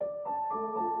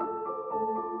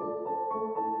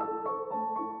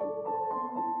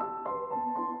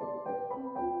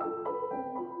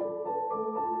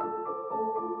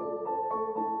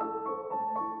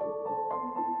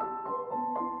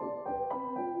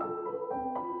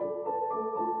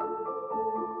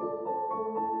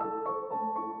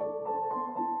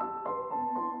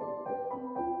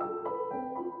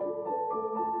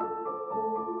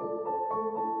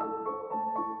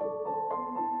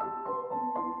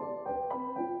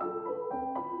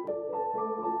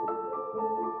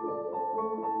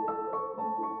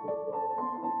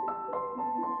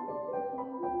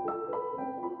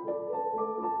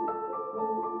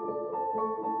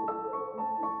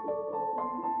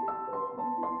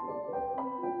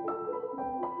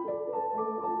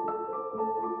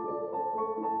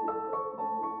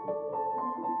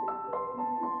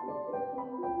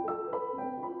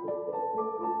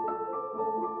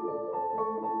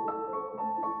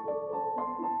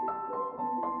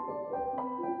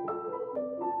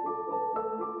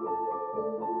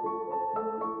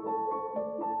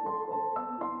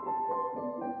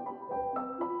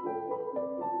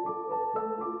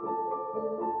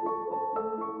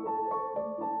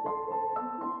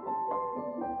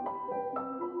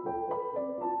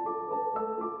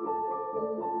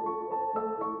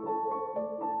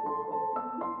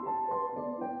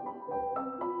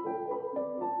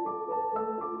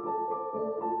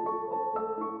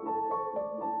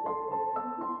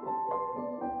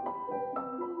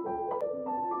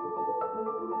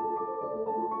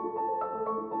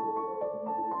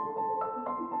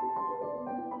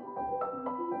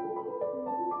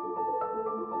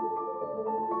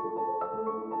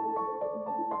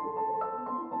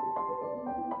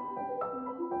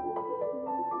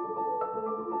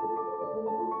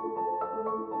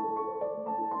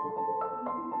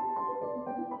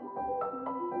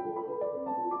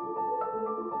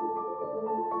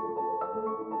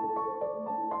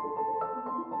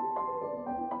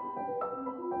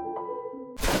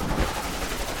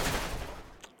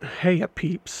Hey,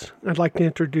 peeps. I'd like to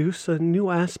introduce a new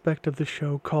aspect of the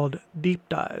show called Deep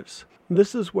Dives.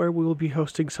 This is where we will be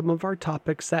hosting some of our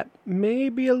topics that may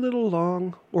be a little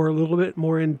long or a little bit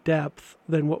more in depth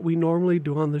than what we normally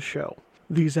do on the show.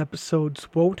 These episodes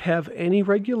won't have any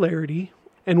regularity,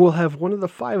 and we'll have one of the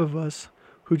five of us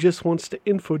who just wants to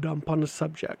info dump on a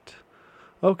subject.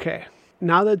 Okay,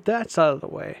 now that that's out of the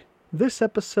way, this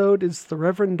episode is the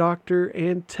Rev Dr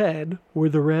and Ted, where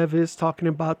the Rev is talking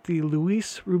about the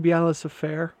Luis Rubiales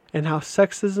Affair and how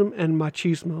sexism and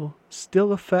machismo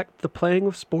still affect the playing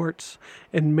of sports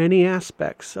and many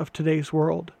aspects of today's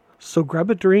world. So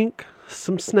grab a drink,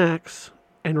 some snacks,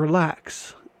 and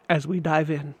relax as we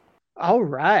dive in. All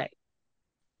right.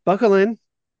 Buckle in,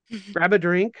 grab a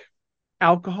drink,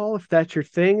 alcohol if that's your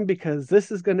thing, because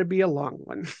this is going to be a long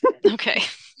one. Okay.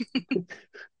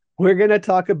 We're going to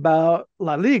talk about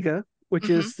La Liga, which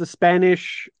hmm is the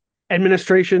Spanish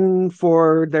administration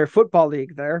for their football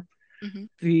league there. hmm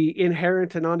The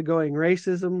inherent and ongoing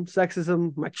racism,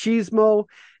 sexism, machismo,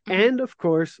 hmm and of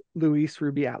course, Luis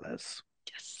Rubiales.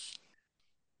 Yes.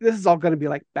 This is all going to be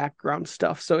like background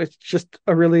stuff, so it's just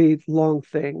a really long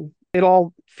thing. It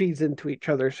all feeds into each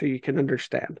other so you can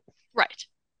understand. Right.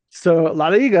 So, La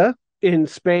Liga in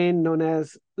Spain, known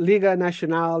as Liga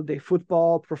Nacional de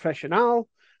Futbol Profesional,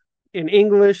 in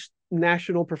English,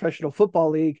 National Professional Football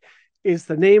League, is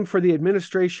the name for the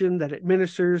administration that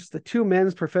administers the two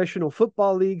men's professional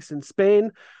football leagues in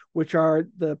Spain, which are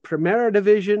the Primera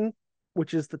Division,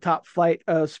 which is the top flight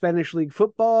of Spanish league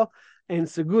football, and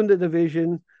Segunda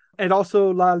Division, and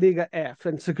also La Liga F.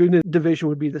 And Segunda Division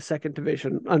would be the second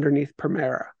division underneath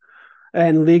Primera.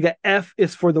 And Liga F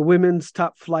is for the women's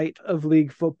top flight of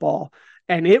league football.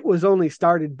 And it was only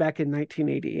started back in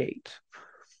 1988.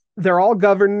 They're all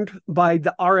governed by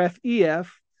the RFEF,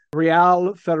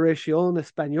 Real Federación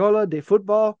Española de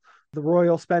Fútbol, the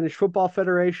Royal Spanish Football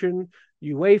Federation,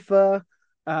 UEFA,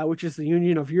 which is the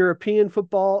Union of European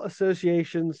Football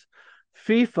Associations,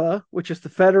 FIFA, which is the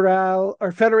Federación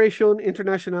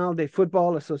Internacional de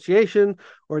Fútbol Association,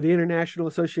 or the International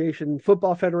Association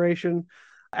Football Federation,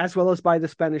 as well as by the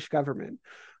Spanish government.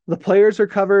 The players are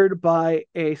covered by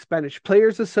a Spanish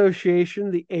Players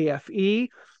Association, the AFE,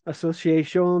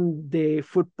 Asociación de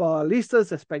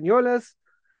Futbolistas Españoles,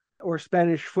 or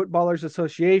Spanish Footballers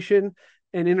Association,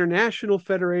 an international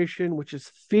federation, which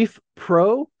is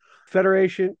FIFPro,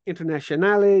 Federación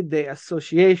Internacional de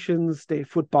Asociaciones de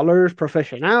Futbolistas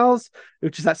Profesionales,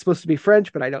 which is not supposed to be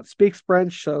French, but I don't speak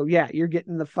French. So yeah, you're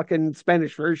getting the fucking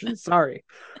Spanish version. Sorry.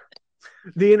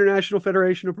 The International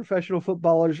Federation of Professional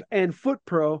Footballers, and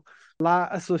FootPro, La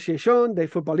Asociación de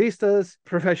Futbolistas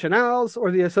Profesionales, or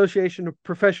the Association of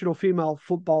Professional Female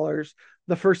Footballers,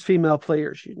 the first female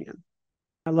players union.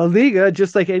 La Liga,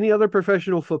 just like any other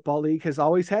professional football league, has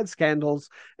always had scandals,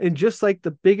 and just like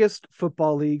the biggest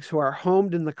football leagues who are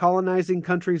homed in the colonizing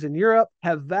countries in Europe,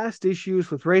 have vast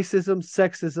issues with racism,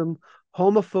 sexism,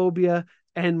 homophobia,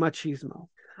 and machismo.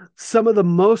 Some of the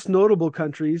most notable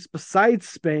countries, besides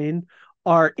Spain,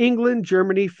 are England,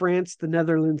 Germany, France, the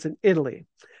Netherlands, and Italy.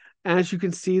 As you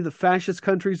can see, the fascist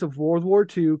countries of World War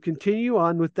II continue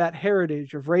on with that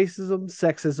heritage of racism,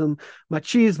 sexism,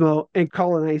 machismo, and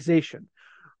colonization.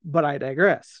 But I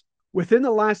digress. Within the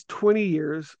last 20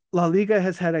 years, La Liga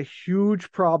has had a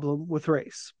huge problem with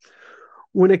race.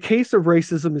 When a case of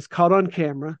racism is caught on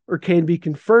camera or can be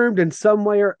confirmed in some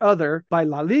way or other by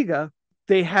La Liga,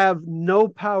 they have no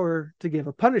power to give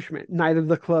a punishment, neither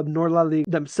the club nor La Liga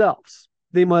themselves.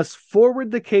 They must forward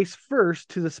the case first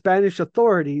to the Spanish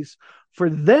authorities for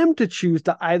them to choose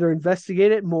to either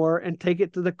investigate it more and take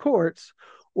it to the courts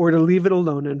or to leave it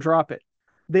alone and drop it.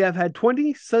 They have had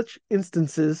 20 such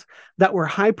instances that were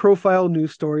high-profile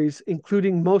news stories,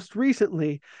 including most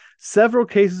recently several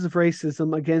cases of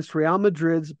racism against Real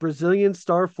Madrid's Brazilian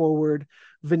star forward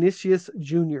Vinicius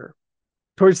Jr.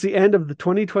 Towards the end of the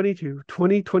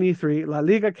 2022-2023 La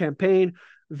Liga campaign,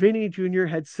 Vinny Jr.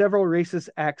 had several racist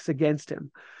acts against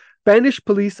him. Spanish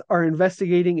police are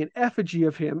investigating an effigy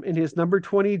of him in his number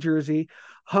 20 jersey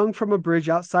hung from a bridge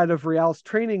outside of Real's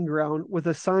training ground with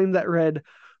a sign that read,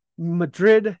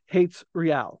 Madrid hates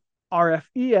Real.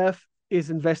 RFEF is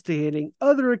investigating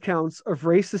other accounts of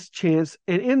racist chants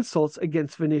and insults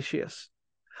against Vinicius.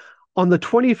 On the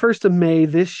 21st of May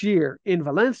this year in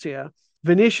Valencia,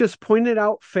 Vinicius pointed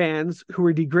out fans who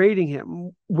were degrading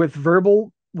him with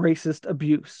verbal racist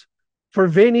abuse. For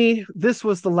Vinny, this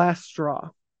was the last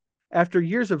straw. After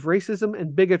years of racism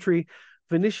and bigotry,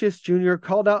 Vinicius Jr.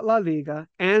 called out La Liga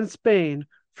and Spain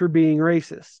for being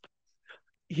racist.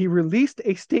 He released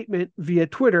a statement via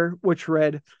Twitter which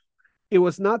read, "It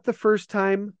was not the first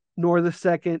time, nor the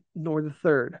second, nor the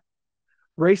third.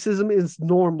 Racism is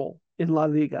normal in La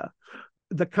Liga.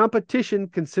 The competition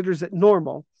considers it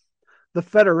normal. The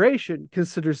federation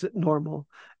considers it normal,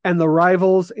 and the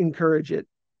rivals encourage it.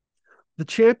 The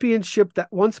championship that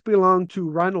once belonged to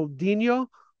Ronaldinho,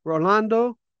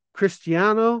 Rolando,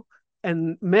 Cristiano,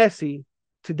 and Messi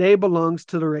today belongs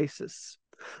to the racists.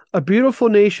 A beautiful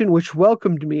nation which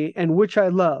welcomed me and which I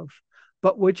love,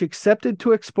 but which accepted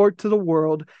to export to the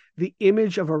world the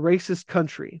image of a racist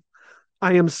country.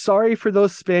 I am sorry for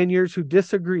those Spaniards who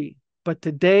disagree, but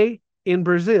today in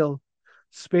Brazil,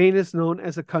 Spain is known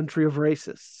as a country of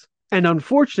racists. And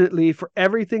unfortunately, for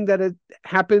everything that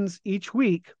happens each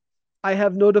week, I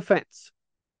have no defense.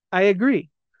 I agree,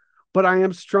 but I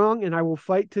am strong and I will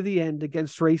fight to the end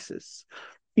against racists,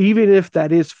 even if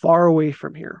that is far away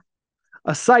from here.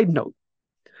 A side note,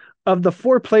 of the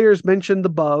 4 players mentioned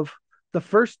above, the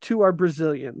first 2 are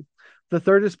Brazilian, the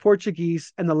third is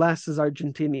Portuguese, and the last is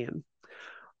Argentinian.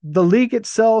 The league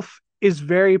itself is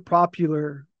very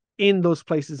popular in those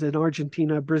places in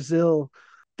Argentina, Brazil.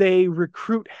 They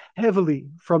recruit heavily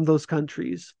from those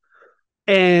countries.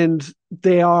 And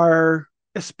they are,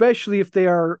 especially if they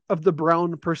are of the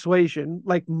brown persuasion,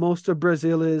 like most of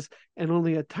Brazil is, and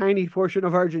only a tiny portion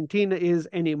of Argentina is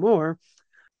anymore,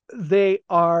 they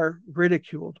are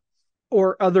ridiculed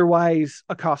or otherwise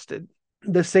accosted.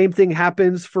 The same thing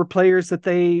happens for players that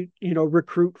they,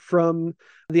 recruit from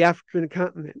the African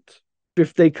continent.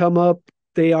 If they come up,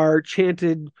 they are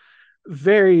chanted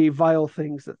very vile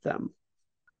things at them.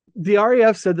 The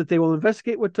RAF said that they will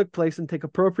investigate what took place and take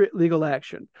appropriate legal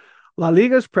action. La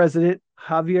Liga's president,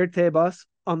 Javier Tebas,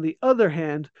 on the other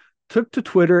hand, took to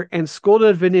Twitter and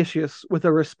scolded Vinicius with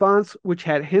a response which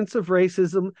had hints of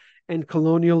racism and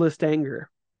colonialist anger.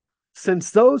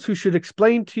 Since those who should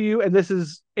explain to you, and this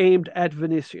is aimed at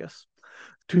Vinicius,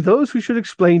 to those who should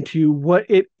explain to you what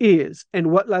it is and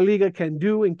what La Liga can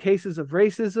do in cases of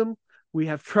racism, we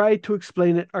have tried to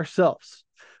explain it ourselves,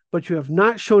 but you have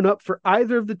not shown up for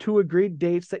either of the 2 agreed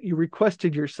dates that you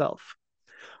requested yourself.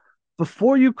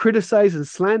 Before you criticize and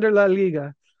slander La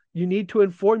Liga, you need to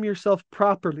inform yourself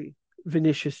properly,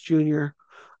 Vinicius Jr.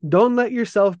 Don't let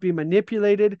yourself be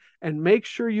manipulated, and make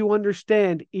sure you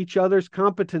understand each other's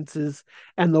competences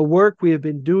and the work we have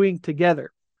been doing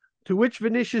together. To which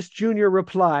Vinicius Jr.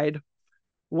 replied,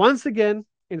 once again,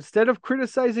 instead of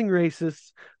criticizing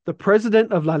racists, the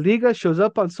president of La Liga shows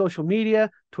up on social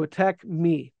media to attack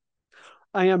me.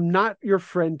 I am not your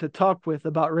friend to talk with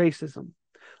about racism.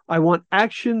 I want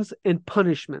actions and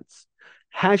punishments.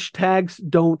 Hashtags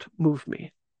don't move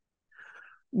me.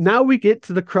 Now we get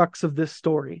to the crux of this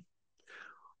story.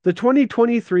 The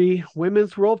 2023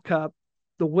 Women's World Cup,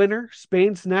 the winner,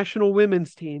 Spain's national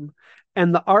women's team,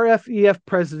 and the RFEF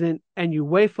president and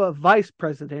UEFA vice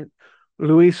president,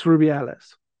 Luis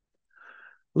Rubiales.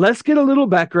 Let's get a little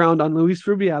background on Luis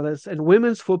Rubiales and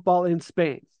women's football in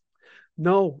Spain.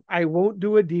 No, I won't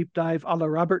do a deep dive a la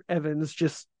Robert Evans,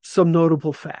 just some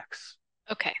notable facts.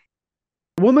 Okay.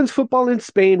 Women's football in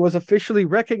Spain was officially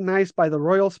recognized by the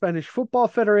Royal Spanish Football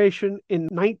Federation in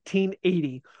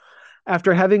 1980,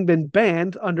 after having been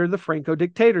banned under the Franco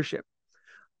dictatorship.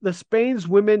 The Spain's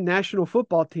women national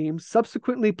football team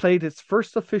subsequently played its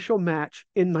first official match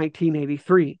in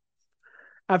 1983.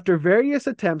 After various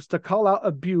attempts to call out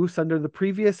abuse under the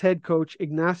previous head coach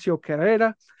Ignacio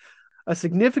Carrera, a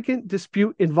significant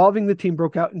dispute involving the team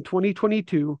broke out in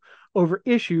 2022 over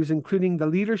issues including the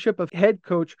leadership of head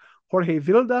coach Jorge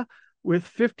Vilda, with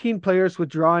 15 players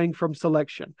withdrawing from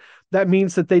selection. That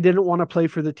means that they didn't want to play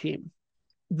for the team.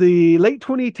 The late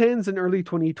 2010s and early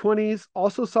 2020s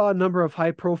also saw a number of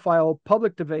high-profile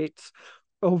public debates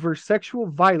over sexual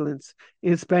violence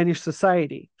in Spanish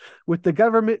society, with the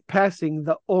government passing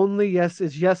the Only Yes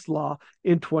is Yes law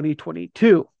in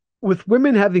 2022. With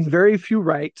women having very few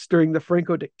rights during the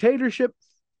Franco dictatorship,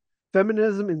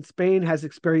 feminism in Spain has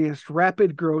experienced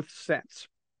rapid growth since.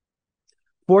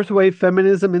 Fourth wave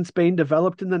feminism in Spain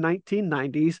developed in the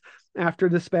 1990s after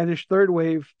the Spanish third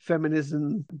wave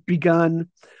feminism begun.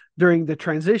 During the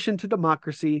transition to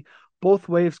democracy, both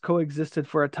waves coexisted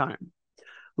for a time.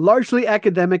 Largely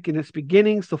academic in its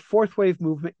beginnings, the fourth wave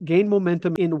movement gained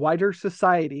momentum in wider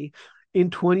society in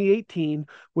 2018,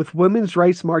 with women's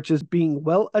rights marches being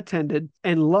well attended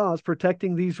and laws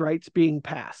protecting these rights being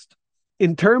passed.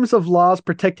 In terms of laws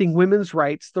protecting women's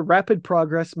rights, the rapid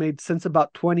progress made since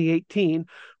about 2018,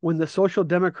 when the Social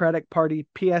Democratic Party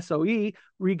PSOE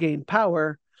regained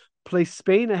power, placed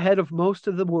Spain ahead of most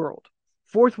of the world.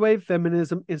 Fourth wave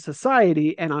feminism in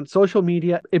society and on social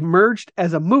media emerged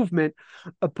as a movement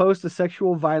opposed to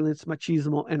sexual violence,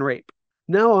 machismo, and rape.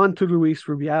 Now on to Luis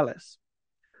Rubiales.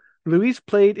 Luis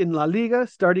played in La Liga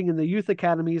starting in the youth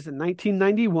academies in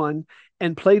 1991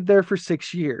 and played there for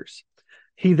 6 years.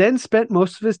 He then spent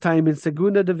most of his time in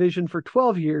Segunda Division for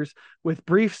 12 years, with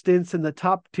brief stints in the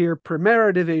top-tier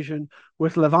Primera Division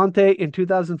with Levante in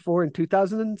 2004 and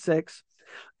 2006,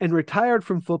 and retired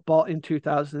from football in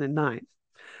 2009.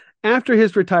 After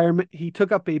his retirement, he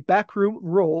took up a backroom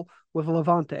role with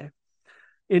Levante.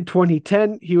 In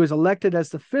 2010, he was elected as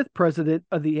the 5th president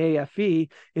of the AFE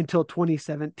until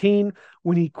 2017,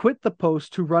 when he quit the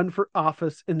post to run for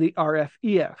office in the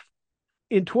RFEF.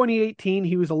 In 2018,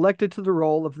 he was elected to the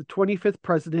role of the 25th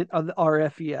president of the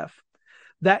RFEF.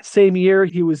 That same year,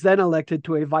 he was then elected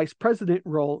to a vice president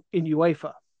role in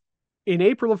UEFA. In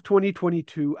April of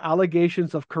 2022,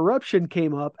 allegations of corruption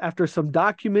came up after some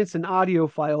documents and audio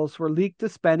files were leaked to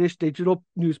Spanish digital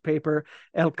newspaper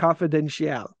El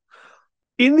Confidencial.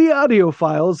 In the audio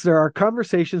files, there are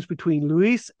conversations between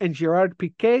Luis and Gerard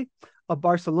Piqué, a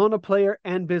Barcelona player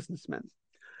and businessman.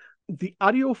 The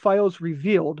audio files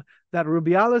revealed that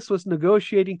Rubiales was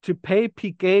negotiating to pay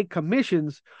Piqué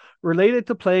commissions related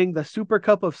to playing the Super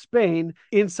Cup of Spain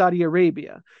in Saudi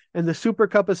Arabia. And the Super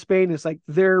Cup of Spain is like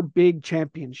their big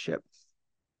championship.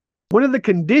 One of the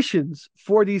conditions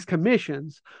for these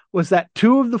commissions was that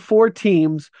 2 of the 4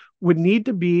 teams would need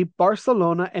to be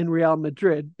Barcelona and Real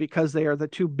Madrid, because they are the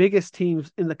 2 biggest teams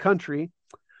in the country.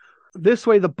 This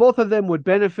way, the both of them would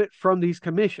benefit from these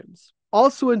commissions.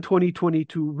 Also in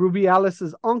 2022,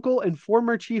 Rubiales' uncle and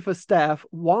former chief of staff,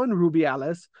 Juan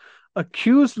Rubiales,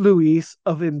 accused Luis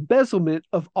of embezzlement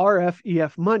of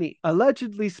RFEF money,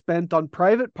 allegedly spent on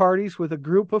private parties with a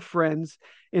group of friends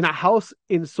in a house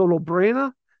in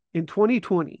Solobrena in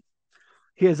 2020.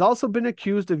 He has also been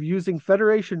accused of using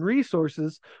Federation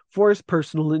resources for his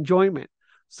personal enjoyment,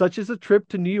 such as a trip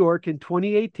to New York in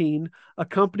 2018,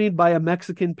 accompanied by a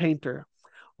Mexican painter.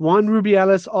 Juan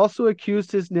Rubiales also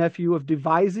accused his nephew of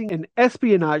devising an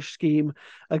espionage scheme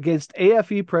against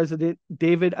AFE president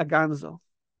David Aganzo.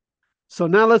 So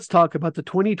now let's talk about the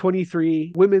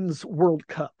 2023 Women's World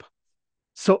Cup.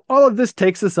 So all of this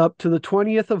takes us up to the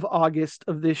 20th of August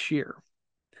of this year.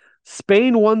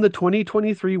 Spain won the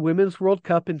 2023 Women's World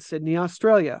Cup in Sydney,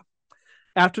 Australia.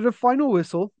 After the final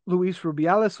whistle, Luis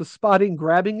Rubiales was spotted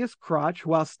grabbing his crotch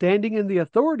while standing in the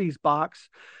authorities' box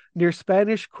near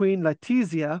Spanish Queen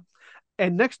Letizia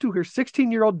and next to her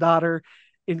 16-year-old daughter,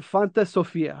 Infanta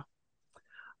Sofia.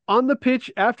 On the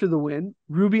pitch after the win,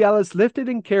 Rubiales lifted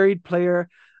and carried player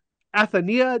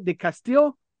Athenia de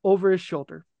Castillo over his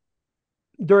shoulder.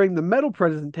 During the medal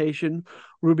presentation,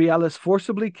 Rubiales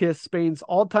forcibly kissed Spain's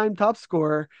all-time top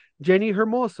scorer, Jenny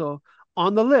Hermoso,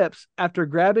 on the lips after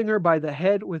grabbing her by the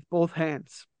head with both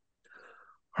hands.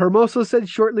 Hermoso said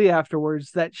shortly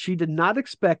afterwards that she did not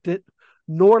expect it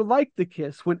nor like the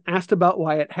kiss when asked about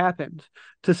why it happened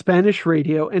to Spanish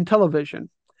radio and television,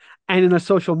 and in a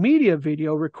social media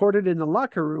video recorded in the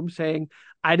locker room saying,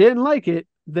 "I didn't like it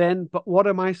then, but what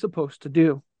am I supposed to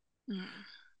do?"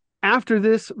 After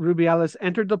this, Rubiales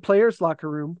entered the players' locker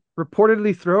room,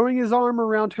 reportedly throwing his arm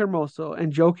around Hermoso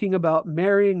and joking about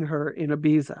marrying her in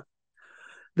Ibiza.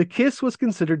 The kiss was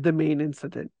considered the main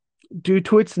incident, due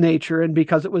to its nature and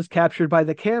because it was captured by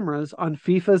the cameras on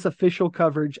FIFA's official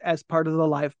coverage as part of the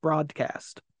live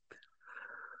broadcast.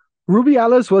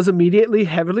 Rubiales was immediately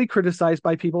heavily criticized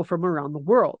by people from around the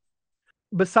world.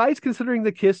 Besides considering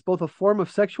the kiss both a form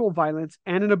of sexual violence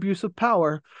and an abuse of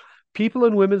power, people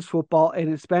in women's football and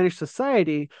in Spanish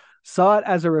society saw it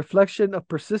as a reflection of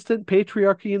persistent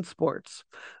patriarchy in sports,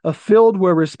 a field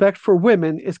where respect for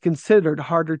women is considered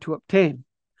harder to obtain.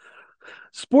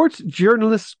 Sports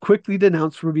journalists quickly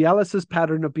denounced Rubiales'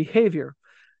 pattern of behavior.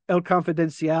 El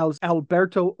Confidencial's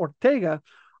Alberto Ortega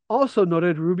also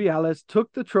noted Rubiales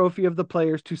took the trophy of the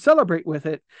players to celebrate with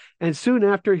it, and soon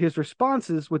after his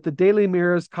responses with the Daily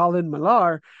Mirror's Colin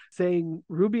Millar saying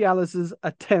Rubiales'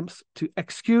 attempts to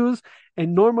excuse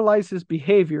and normalize his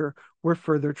behavior were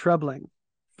further troubling.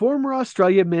 Former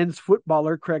Australia men's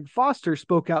footballer Craig Foster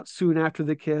spoke out soon after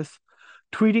the kiss,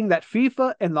 tweeting that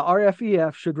FIFA and the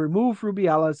RFEF should remove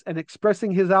Rubiales and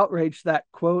expressing his outrage that,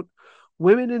 quote,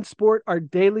 "Women in sport are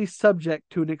daily subject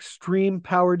to an extreme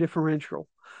power differential,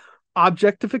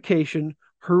 objectification,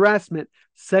 harassment,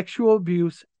 sexual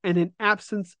abuse, and an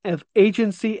absence of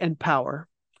agency and power."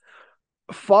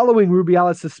 Following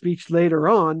Rubiales' speech later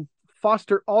on,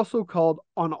 Foster also called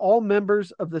on all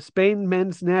members of the Spain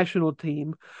men's national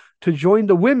team to join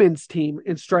the women's team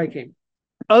in striking.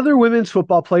 Other women's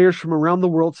football players from around the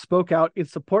world spoke out in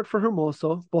support for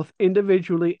Hermoso, both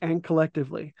individually and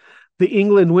collectively. The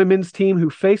England women's team, who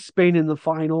faced Spain in the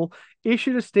final,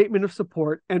 issued a statement of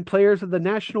support, and players of the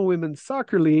National Women's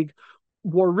Soccer League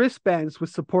wore wristbands with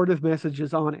supportive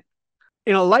messages on it.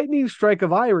 In a lightning strike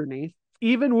of irony,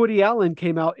 Even Woody Allen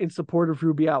came out in support of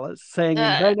Rubiales, saying in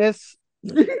Uh, Venice,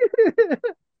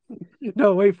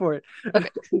 no, wait for it. okay.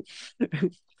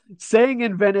 Saying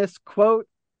in Venice, quote,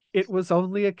 it was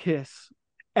only a kiss,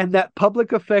 and that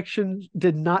public affection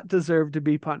did not deserve to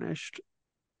be punished.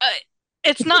 Uh,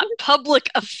 it's not public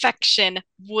affection,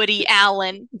 Woody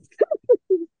Allen.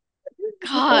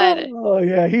 God, Oh,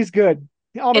 yeah, he's good.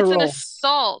 On a it's an roll.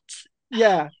 assault.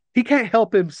 Yeah, he can't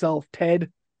help himself,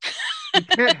 Ted. He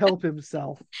can't help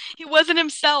himself. He wasn't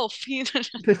himself.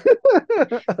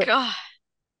 God,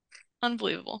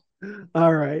 unbelievable.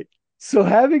 All right. So,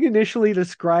 having initially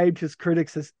described his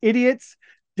critics as idiots,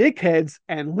 dickheads,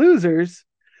 and losers,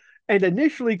 and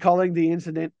initially calling the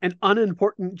incident an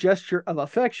unimportant gesture of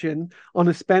affection on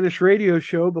a Spanish radio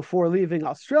show before leaving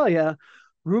Australia,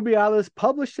 Rubiales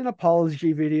published an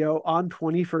apology video on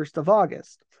 21st of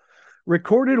August,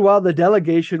 recorded while the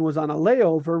delegation was on a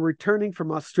layover returning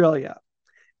from Australia.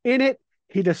 In it,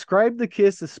 he described the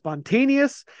kiss as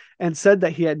spontaneous and said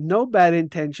that he had no bad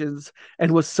intentions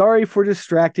and was sorry for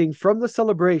distracting from the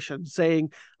celebration,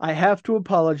 saying, I have to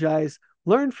apologize,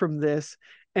 learn from this,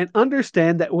 and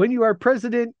understand that when you are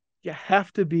president, you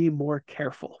have to be more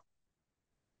careful.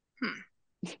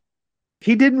 Hmm.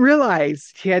 He didn't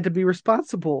realize he had to be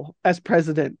responsible as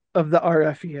president of the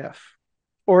RFEF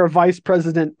or a vice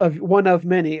president of one of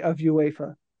many of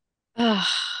UEFA. Ugh.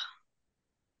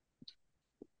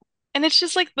 And it's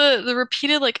just like the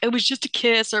repeated like it was just a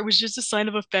kiss or it was just a sign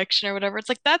of affection or whatever. It's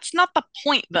like that's not the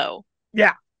point though.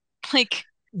 Yeah, Like,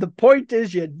 the point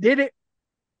is you did it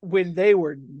when they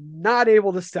were not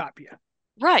able to stop you,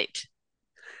 right.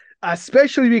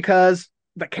 especially because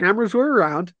the cameras were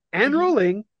around and Hmm.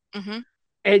 rolling, Hmm.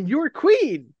 and your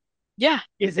queen Yeah.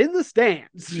 is in the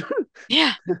stands.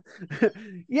 Yeah.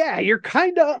 Yeah, you're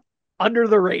kind of under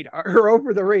the radar or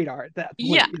over the radar at that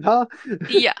Yeah. point, you know?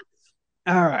 Yeah.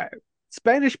 All right.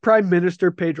 Spanish Prime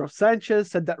Minister Pedro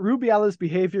Sanchez said that Rubiales'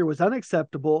 behavior was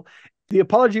unacceptable. The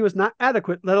apology was not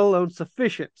adequate, let alone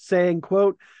sufficient, saying,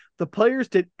 quote, the players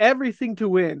did everything to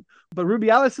win, but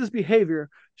Rubiales' behavior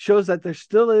shows that there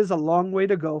still is a long way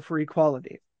to go for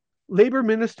equality. Labor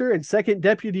Minister and Second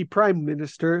Deputy Prime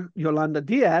Minister Yolanda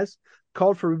Diaz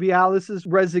called for Rubiales'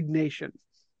 resignation.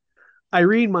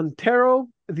 Irene Montero,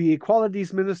 the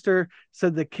Equalities Minister,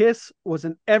 said the kiss was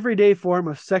an everyday form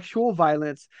of sexual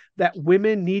violence that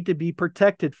women need to be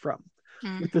protected from,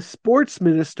 Mm. with the Sports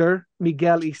Minister,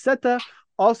 Miguel Iceta,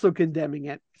 also condemning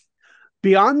it.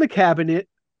 Beyond the cabinet,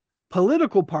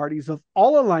 political parties of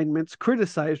all alignments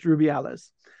criticized Rubiales.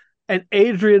 And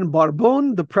Adrian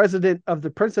Barbon, the president of the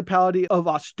Principality of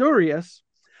Asturias,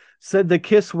 said the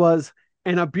kiss was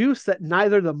an abuse that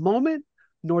neither the moment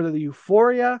nor the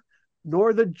euphoria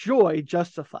nor the joy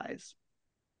justifies.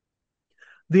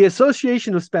 The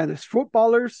Association of Spanish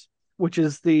Footballers, which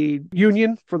is the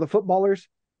union for the footballers,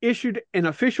 issued an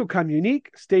official communique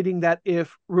stating that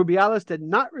if Rubiales did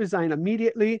not resign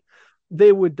immediately,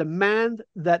 they would demand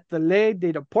that the Ley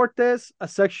de Deportes, a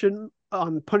section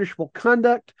on punishable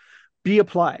conduct, be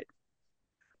applied.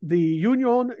 The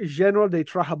Union General de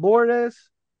Trabajadores,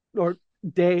 or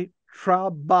de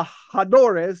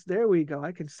Trabajadores, there we go,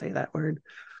 I can say that word,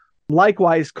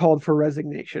 likewise called for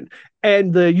resignation.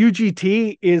 And the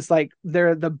UGT is like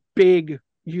they're the big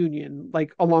union,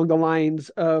 like along the lines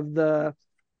of the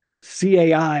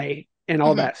CAI and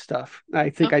all Hmm. that stuff. I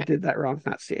think I Okay. did that wrong,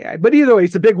 not CAI. But either way,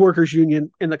 it's the big workers'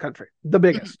 union in the country, the Hmm.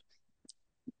 biggest.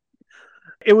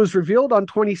 It was revealed on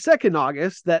 22nd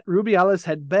August that Rubiales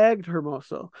had begged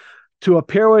Hermoso to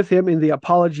appear with him in the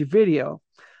apology video,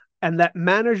 and that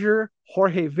manager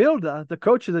Jorge Vilda, the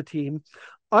coach of the team,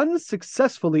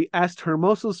 unsuccessfully asked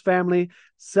Hermoso's family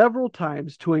several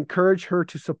times to encourage her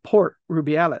to support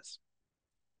Rubiales.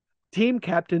 Team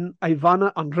captain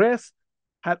Ivana Andres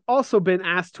had also been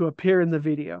asked to appear in the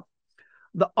video.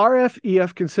 The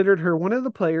RFEF considered her one of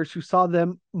the players who saw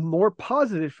them more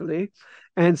positively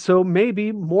and so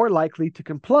maybe more likely to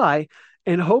comply,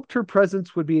 and hoped her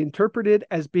presence would be interpreted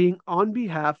as being on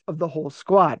behalf of the whole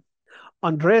squad.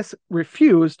 Andres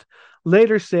refused,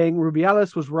 later saying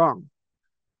Rubiales was wrong.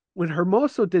 When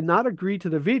Hermoso did not agree to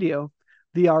the video,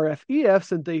 the RFEF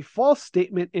sent a false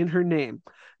statement in her name,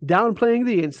 downplaying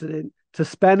the incident to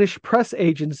Spanish press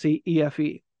agency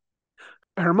EFE.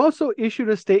 Hermoso issued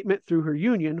a statement through her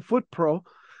union, FootPro,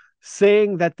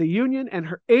 saying that the union and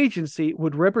her agency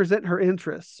would represent her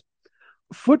interests.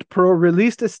 FootPro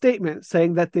released a statement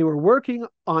saying that they were working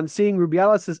on seeing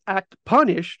Rubiales' act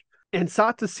punished and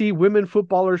sought to see women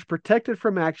footballers protected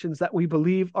from actions that we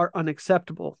believe are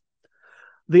unacceptable.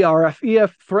 The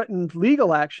RFEF threatened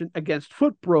legal action against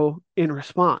FootPro in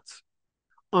response.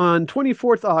 On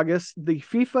 24th August, the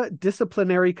FIFA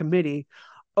Disciplinary Committee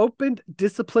opened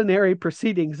disciplinary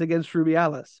proceedings against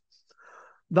Rubiales.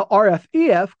 The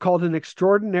RFEF called an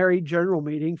extraordinary general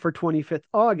meeting for 25th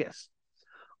August.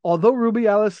 Although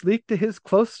Rubiales leaked to his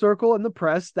close circle in the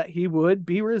press that he would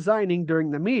be resigning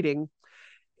during the meeting,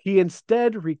 he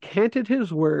instead recanted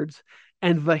his words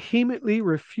and vehemently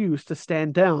refused to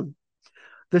stand down.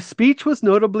 The speech was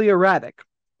notably erratic.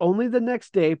 Only the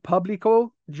next day,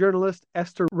 Publico journalist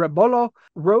Esther Rebolo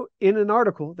wrote in an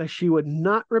article that she would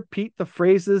not repeat the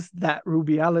phrases that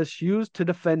Rubiales used to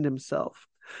defend himself,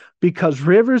 because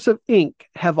rivers of ink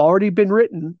have already been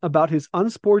written about his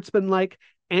unsportsmanlike,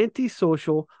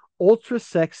 antisocial,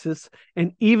 ultra-sexist,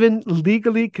 and even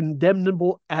legally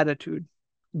condemnable attitude.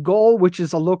 Goal, which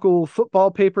is a local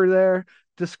football paper there,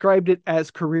 described it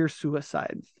as career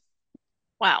suicide.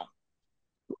 Wow.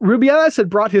 Rubiales had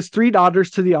brought his three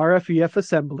daughters to the RFEF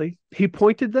assembly. He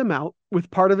pointed them out,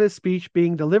 with part of his speech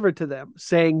being delivered to them,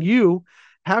 saying,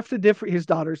 his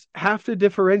daughters have to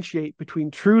differentiate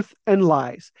between truth and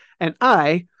lies, and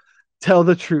I tell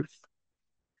the truth.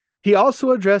 He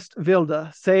also addressed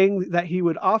Vilda, saying that he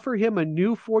would offer him a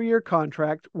new 4-year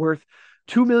contract worth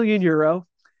 €2 million.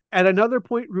 At another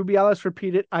point, Rubiales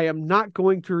repeated, I am not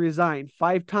going to resign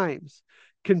 5 times,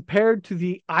 compared to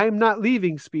the I'm not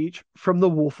leaving speech from the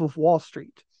Wolf of Wall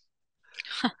Street.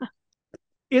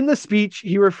 In the speech,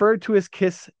 he referred to his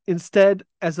kiss instead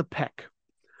as a peck,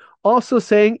 also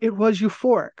saying it was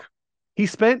euphoric. He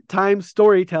spent time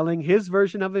storytelling his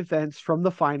version of events from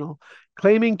the final,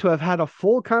 claiming to have had a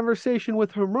full conversation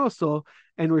with Hermoso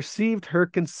and received her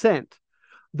consent,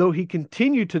 though he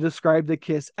continued to describe the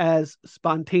kiss as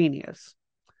spontaneous.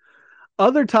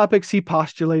 Other topics he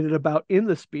postulated about in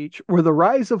the speech were the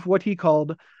rise of what he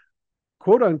called,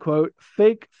 quote unquote,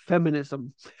 fake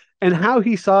feminism, and how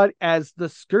he saw it as the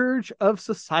scourge of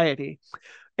society,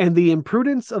 and the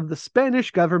imprudence of the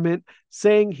Spanish government,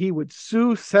 saying he would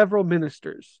sue several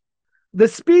ministers. The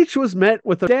speech was met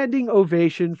with a standing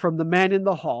ovation from the men in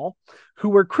the hall, who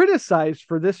were criticized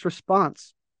for this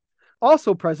response.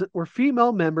 Also present were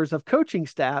female members of coaching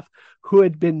staff who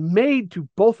had been made to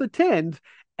both attend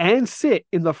and sit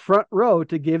in the front row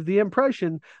to give the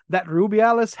impression that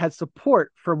Rubiales had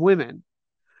support from women.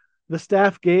 The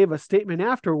staff gave a statement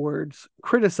afterwards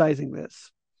criticizing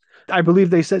this. I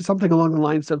believe they said something along the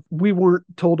lines of, we weren't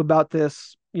told about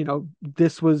this,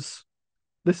 this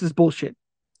is bullshit.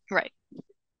 Right.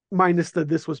 Minus the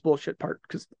this was bullshit part,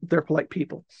 because they're polite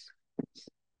people.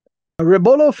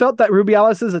 Rebolo felt that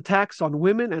Rubiales' attacks on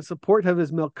women and support of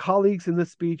his male colleagues in the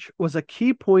speech was a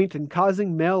key point in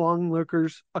causing male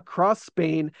onlookers across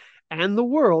Spain and the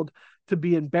world to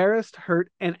be embarrassed,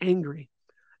 hurt, and angry,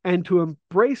 and to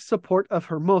embrace support of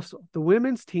Hermoso, the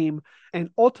women's team, and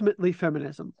ultimately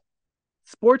feminism.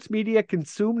 Sports media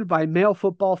consumed by male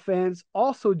football fans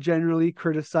also generally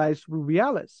criticized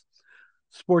Rubiales.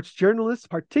 Sports journalists,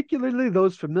 particularly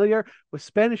those familiar with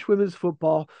Spanish women's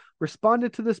football,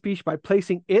 responded to the speech by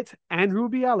placing it and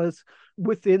Rubiales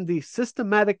within the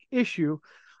systematic issue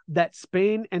that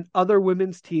Spain and other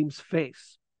women's teams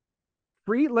face.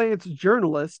 Freelance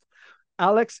journalist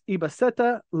Alex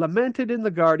Ibaceta lamented in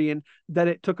The Guardian that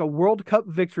it took a World Cup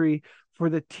victory for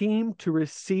the team to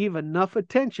receive enough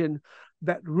attention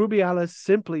that Rubiales,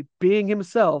 simply being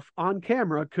himself on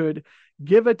camera, could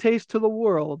give a taste to the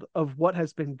world of what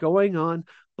has been going on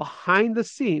behind the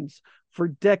scenes for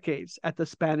decades at the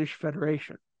Spanish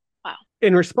Federation. Wow.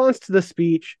 In response to the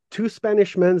speech, 2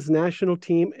 Spanish men's national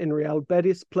team and Real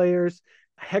Betis players,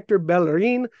 Hector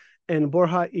Bellerin and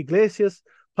Borja Iglesias,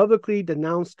 publicly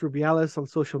denounced Rubiales on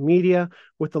social media,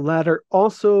 with the latter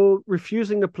also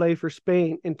refusing to play for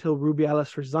Spain until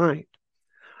Rubiales resigned.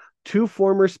 2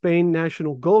 former Spain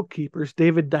national goalkeepers,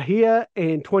 David De Gea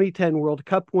and 2010 World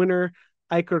Cup winner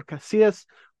Iker Casillas,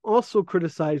 also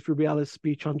criticized Rubiales'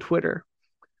 speech on Twitter.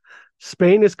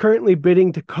 Spain is currently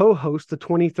bidding to co-host the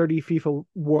 2030 FIFA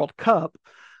World Cup.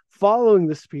 Following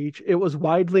the speech, it was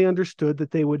widely understood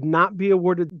that they would not be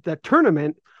awarded the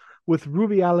tournament with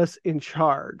Rubiales in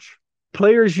charge.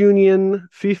 Players Union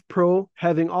FIFPro,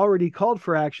 having already called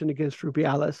for action against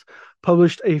Rubiales,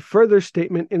 published a further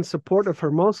statement in support of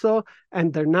Hermoso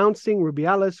and denouncing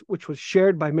Rubiales, which was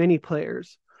shared by many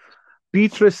players.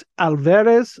 Beatriz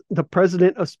Alvarez, the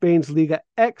president of Spain's Liga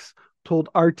X, told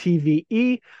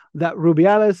RTVE that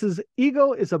Rubiales'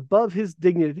 ego is above his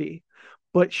dignity,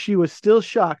 but she was still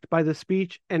shocked by the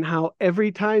speech and how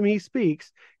every time he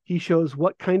speaks, he shows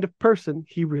what kind of person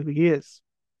he really is.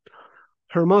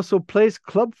 Hermoso plays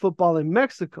club football in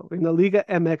Mexico in the Liga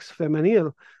MX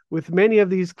Femenil, with many of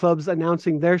these clubs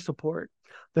announcing their support.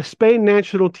 The Spain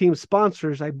national team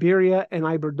sponsors, Iberia and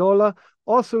Iberdrola,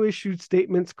 also issued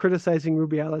statements criticizing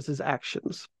Rubiales'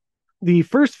 actions. The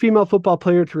first female football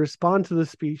player to respond to the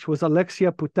speech was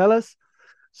Alexia Putellas,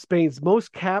 Spain's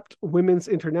most capped women's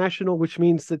international, which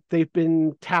means that they've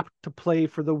been tapped to play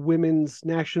for the women's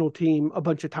national team a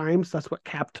bunch of times. That's what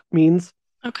capped means.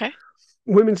 Okay.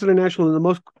 Women's international and the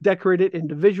most decorated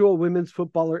individual women's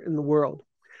footballer in the world.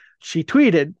 She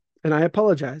tweeted, and I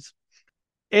apologize,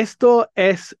 "Esto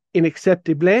es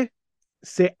inaceptable.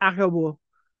 Se acabó.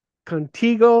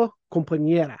 Contigo,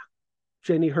 compañera.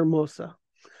 Jenny Hermosa."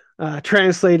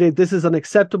 Translated, "This is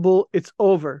unacceptable. It's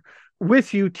over.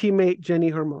 With you, teammate Jenny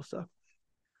Hermosa."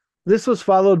 This was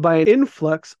followed by an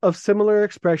influx of similar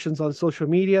expressions on social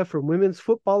media from women's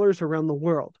footballers around the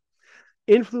world.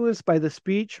 Influenced by the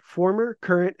speech, former,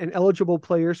 current, and eligible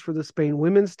players for the Spain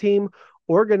women's team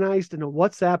organized in a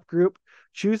WhatsApp group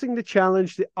choosing to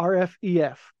challenge the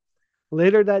RFEF.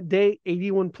 Later that day,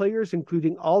 81 players,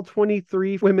 including all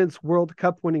 23 Women's World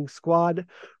Cup winning squad,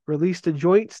 released a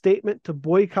joint statement to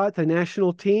boycott the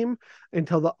national team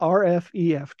until the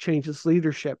RFEF changes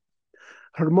leadership.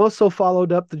 Hermoso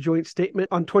followed up the joint statement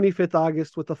on 25th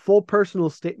August with a full personal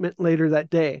statement later that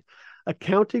day,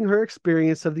 accounting her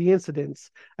experience of the incidents,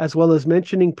 as well as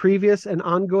mentioning previous and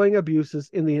ongoing abuses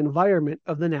in the environment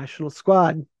of the national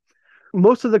squad.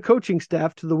 Most of the coaching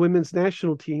staff to the women's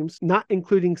national teams, not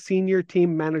including senior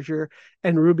team manager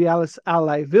and Rubiales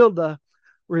ally Vilda,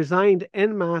 resigned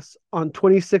en masse on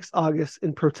 26 August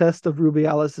in protest of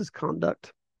Rubiales'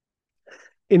 conduct.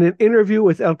 In an interview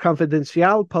with El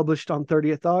Confidencial published on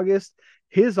 30th August,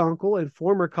 his uncle and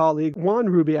former colleague Juan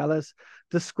Rubiales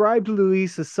described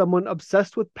Luis as someone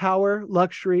obsessed with power,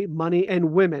 luxury, money,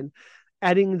 and women,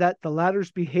 adding that the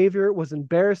latter's behavior was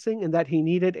embarrassing and that he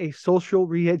needed a social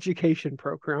re-education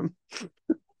program.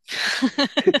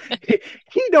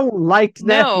 He don't like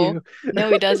No, nephew. no,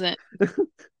 he doesn't.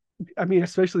 I mean,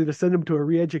 especially to send him to a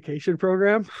re-education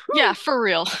program. Yeah, for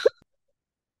real.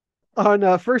 On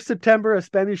 1st September, a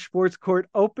Spanish sports court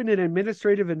opened an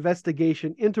administrative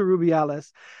investigation into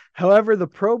Rubiales. However, the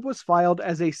probe was filed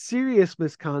as a serious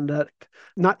misconduct,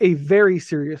 not a very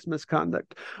serious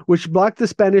misconduct, which blocked the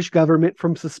Spanish government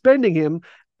from suspending him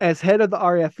as head of the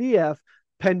RFEF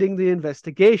pending the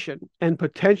investigation and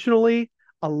potentially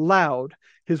allowed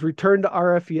his return to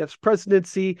RFEF's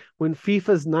presidency when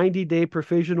FIFA's 90-day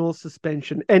provisional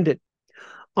suspension ended.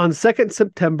 On 2nd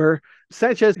September,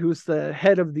 Sanchez, who's the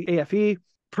head of the AFE,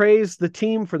 praised the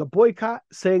team for the boycott,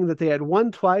 saying that they had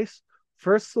won twice,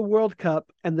 first the World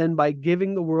Cup, and then by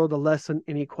giving the world a lesson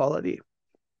in equality.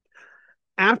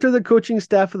 After the coaching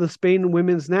staff of the Spain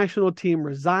women's national team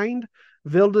resigned,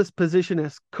 Vilda's position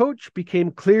as coach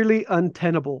became clearly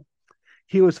untenable.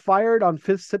 He was fired on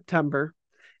 5th September,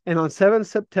 and on 7th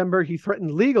September, he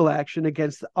threatened legal action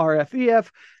against the RFEF,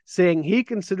 saying he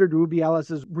considered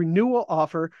Rubiales' renewal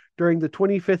offer during the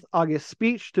 25th August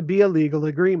speech to be a legal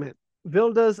agreement.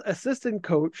 Vilda's assistant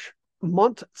coach,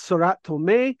 Montserrat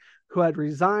Tomé, who had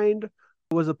resigned,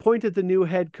 was appointed the new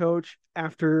head coach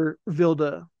after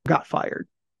Vilda got fired,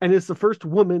 and is the first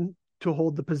woman to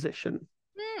hold the position.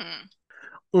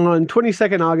 On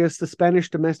 22nd August, the Spanish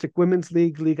domestic women's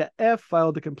league, Liga F,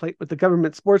 filed a complaint with the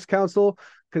government sports council,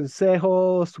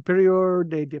 Consejo Superior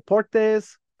de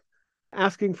Deportes,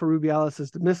 asking for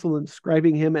Rubiales' dismissal and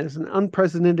describing him as an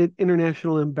unprecedented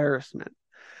international embarrassment.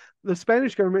 The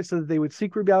Spanish government said that they would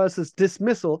seek Rubiales'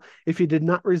 dismissal if he did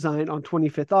not resign on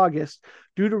 25th August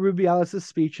due to Rubiales'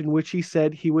 speech in which he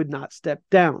said he would not step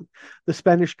down. The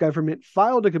Spanish government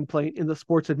filed a complaint in the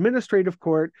Sports Administrative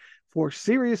Court for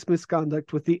serious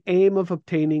misconduct with the aim of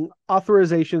obtaining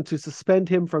authorization to suspend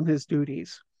him from his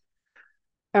duties.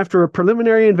 After a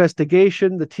preliminary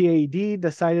investigation, the TAD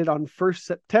decided on 1st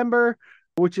September,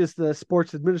 which is the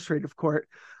Sports Administrative Court,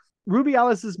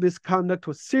 Rubiales' misconduct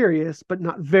was serious, but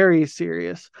not very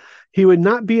serious. He would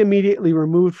not be immediately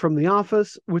removed from the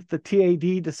office, with the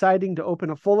TAD deciding to open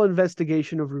a full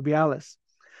investigation of Rubiales.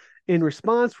 In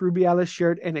response, Rubiales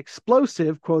shared an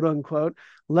explosive, quote unquote,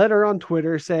 letter on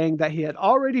Twitter saying that he had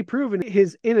already proven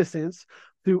his innocence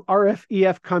through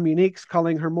RFEF communiques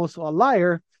calling Hermoso a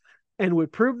liar and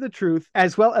would prove the truth,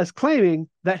 as well as claiming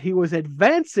that he was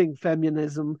advancing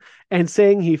feminism and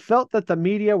saying he felt that the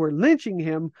media were lynching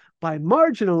him by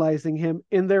marginalizing him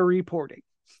in their reporting.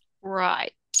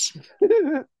 Right.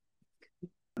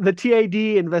 The TAD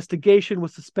investigation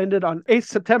was suspended on 8th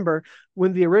September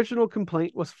when the original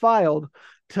complaint was filed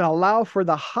to allow for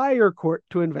the higher court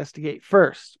to investigate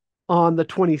first. On the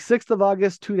 26th of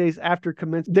August, 2 days after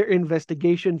commencing their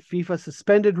investigation, FIFA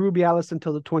suspended Rubiales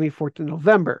until the 24th of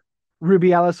November.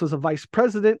 Rubiales was a vice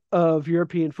president of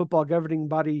European football governing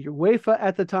body UEFA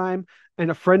at the time and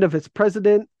a friend of its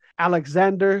president,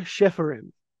 Alexander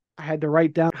Schäferin. I had to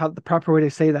write down how the proper way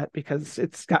to say that because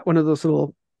it's got one of those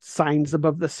little signs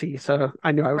above the C, so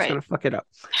I knew I was Right. going to fuck it up.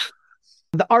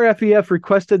 The RFEF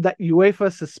requested that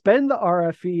UEFA suspend the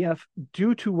RFEF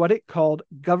due to what it called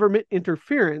government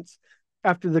interference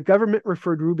after the government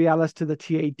referred Rubiales to the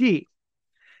TAD.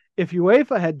 If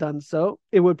UEFA had done so,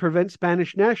 it would prevent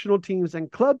Spanish national teams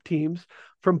and club teams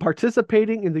from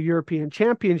participating in the European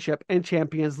Championship and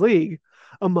Champions League,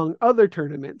 among other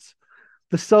tournaments.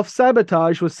 The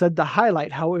self-sabotage was said to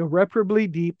highlight how irreparably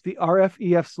deep the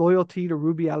RFEF's loyalty to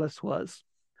Rubiales was.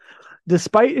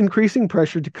 Despite increasing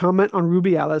pressure to comment on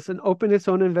Rubiales and open its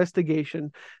own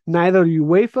investigation, neither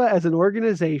UEFA as an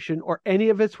organization or any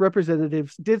of its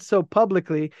representatives did so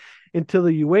publicly until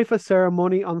the UEFA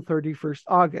ceremony on 31st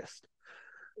August.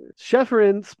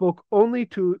 Schäferin spoke only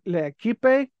to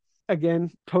L'Equipe, again,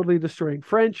 totally destroying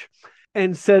French,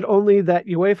 and said only that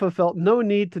UEFA felt no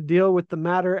need to deal with the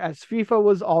matter as FIFA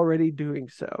was already doing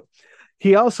so.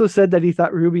 He also said that he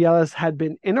thought Rubiales had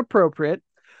been inappropriate.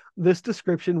 This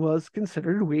description was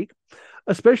considered weak,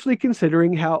 especially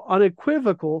considering how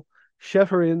unequivocal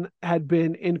Schäferin had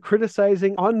been in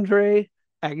criticizing Andre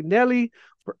Agnelli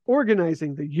for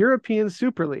organizing the European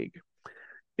Super League.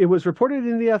 It was reported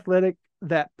in The Athletic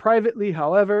that privately,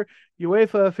 however,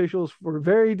 UEFA officials were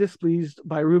very displeased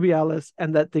by Rubiales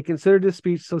and that they considered his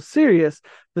speech so serious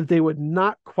that they would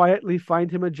not quietly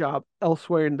find him a job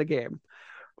elsewhere in the game.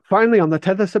 Finally, on the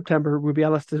 10th of September,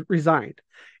 Rubiales resigned.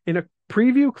 In a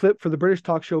preview clip for the British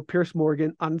talk show Piers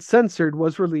Morgan, Uncensored,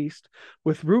 was released,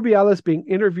 with Rubiales being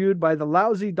interviewed by the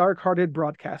lousy, dark-hearted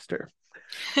broadcaster.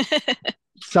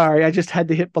 Sorry, I just had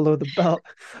to hit below the belt.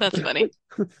 That's funny.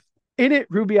 In it,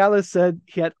 Rubiales said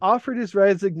he had offered his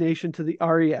resignation to the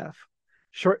REF.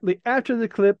 Shortly after the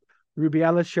clip,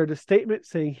 Rubiales shared a statement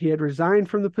saying he had resigned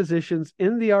from the positions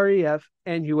in the REF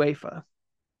and UEFA.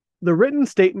 The written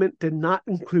statement did not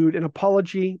include an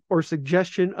apology or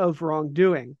suggestion of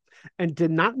wrongdoing, and did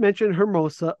not mention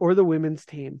Hermosa or the women's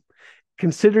team.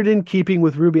 Considered in keeping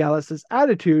with Rubiales'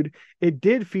 attitude, it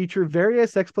did feature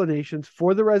various explanations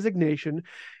for the resignation,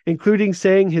 including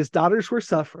saying his daughters were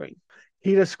suffering.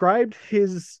 He described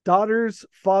his daughters,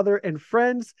 father, and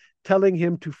friends, telling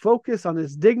him to focus on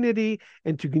his dignity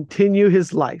and to continue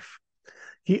his life.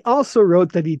 He also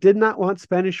wrote that he did not want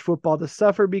Spanish football to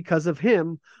suffer because of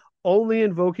him, only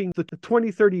invoking the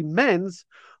 2030 men's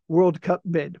World Cup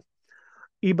bid.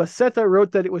 Ibaceta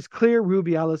wrote that it was clear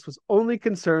Rubiales was only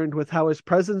concerned with how his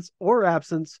presence or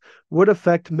absence would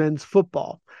affect men's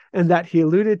football, and that he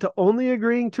alluded to only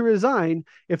agreeing to resign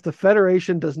if the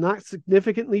federation does not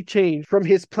significantly change from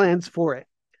his plans for it.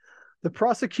 The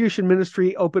prosecution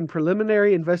ministry opened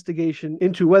preliminary investigation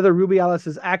into whether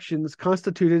Rubiales' actions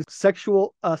constituted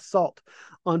sexual assault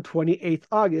on 28th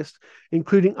August,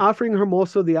 including offering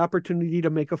Hermoso the opportunity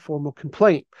to make a formal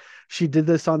complaint. She did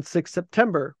this on 6th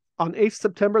September. On 8th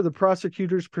September, the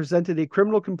prosecutors presented a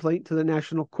criminal complaint to the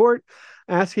National Court,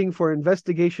 asking for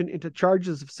investigation into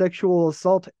charges of sexual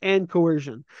assault and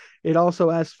coercion. It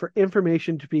also asked for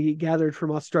information to be gathered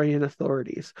from Australian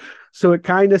authorities. So it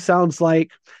kind of sounds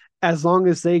like as long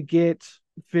as they get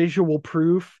visual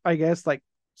proof, I guess, like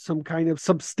some kind of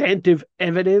substantive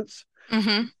evidence,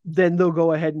 then they'll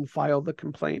go ahead and file the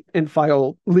complaint and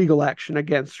file legal action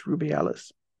against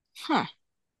Rubiales. Huh.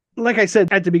 Like I said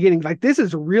at the beginning, like this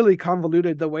is really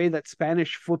convoluted the way that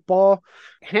Spanish football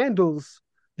handles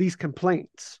these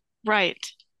complaints. Right.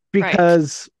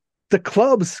 Because the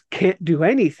clubs can't do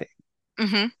anything.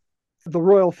 The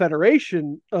Royal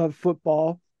Federation of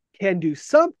Football can do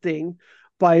something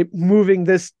by moving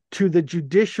this to the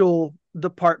judicial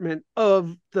department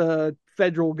of the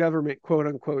federal government, quote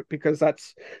unquote, because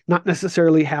that's not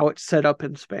necessarily how it's set up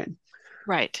in Spain.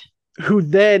 Right. Who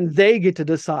then they get to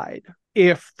decide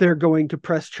if they're going to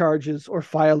press charges or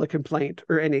file a complaint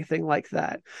or anything like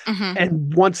that.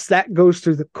 And once that goes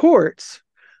through the courts,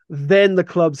 then the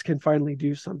clubs can finally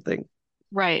do something.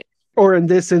 Right. Or in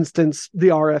this instance, the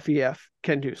RFEF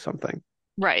can do something.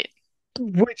 Right.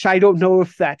 Which I don't know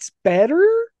if that's better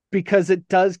because it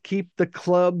does keep the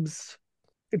club's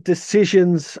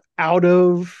decisions out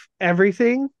of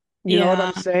everything. You know what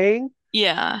I'm saying?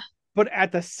 Yeah. But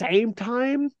at the same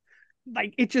time,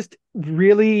 like it just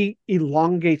really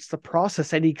elongates the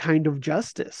process, any kind of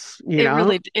justice, you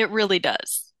know? It really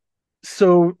does.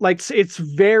 So like it's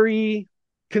very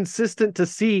consistent to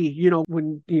see, you know,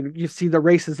 when you see the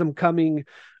racism coming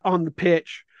on the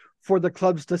pitch for the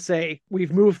clubs to say,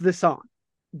 we've moved this on.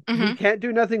 We can't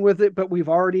do nothing with it, but we've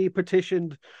already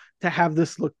petitioned to have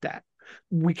this looked at.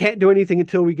 We can't do anything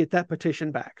until we get that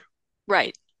petition back.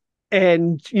 Right.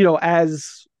 And,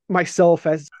 as myself,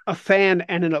 as a fan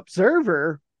and an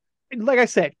observer, like I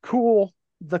said, cool.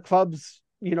 The clubs,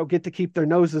 get to keep their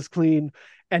noses clean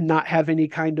and not have any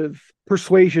kind of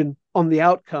persuasion on the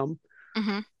outcome.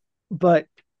 Hmm. But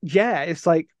yeah, it's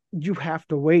like you have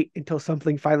to wait until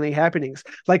something finally happens.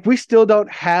 Like we still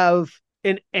don't have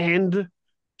an end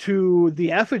to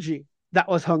the effigy that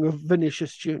was hung of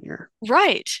Vinicius Jr.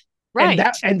 Right. And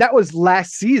Right. that was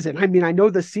last season. I mean, I know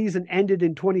the season ended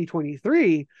in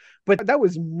 2023, but that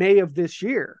was May of this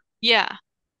year, Yeah.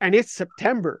 and it's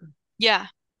September. Yeah.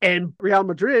 And Real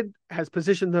Madrid has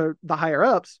positioned the higher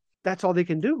ups. That's all they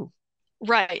can do.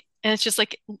 Right. And it's just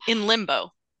like in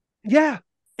limbo. Yeah.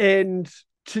 And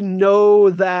to know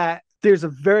that there's a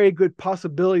very good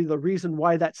possibility the reason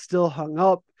why that's still hung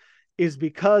up is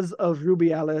because of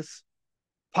Rubiales,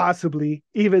 possibly,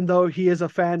 even though he is a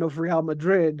fan of Real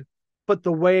Madrid. But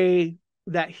the way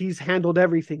that he's handled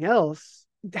everything else,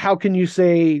 how can you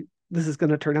say this is going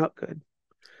to turn out good?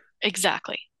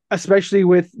 Exactly. Especially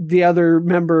with the other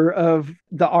member of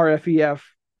the RFEF,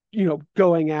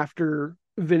 going after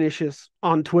Vinicius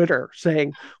on Twitter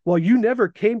saying, well, you never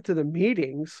came to the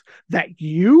meetings that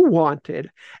you wanted.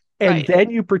 And Right. then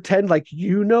you pretend like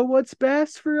you know what's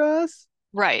best for us.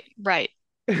 Right. Right.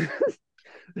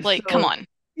 Like, come So, on.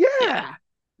 Yeah. yeah.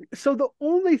 So the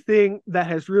only thing that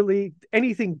has really,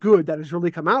 anything good that has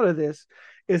really come out of this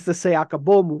is the Se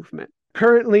Acabó movement.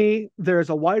 Currently, there's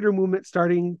a wider movement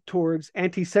starting towards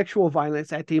anti-sexual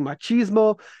violence,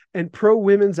 anti-machismo, and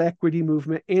pro-women's equity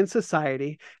movement in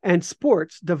society and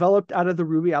sports developed out of the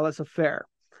Rubiales affair.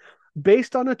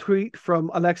 Based on a tweet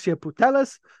from Alexia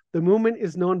Putelas, the movement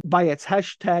is known by its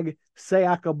hashtag Se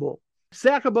Acabó.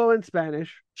 Se Acabó in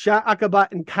Spanish, S'ha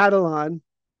acabat in Catalan,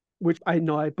 which I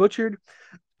know I butchered,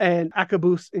 and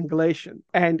Acabus in Galician,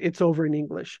 and it's over in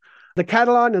English. The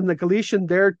Catalan and the Galician,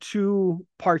 they're two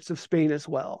parts of Spain as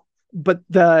well. But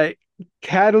the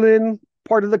Catalan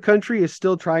part of the country is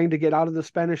still trying to get out of the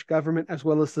Spanish government, as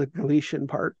well as the Galician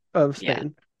part of Yeah.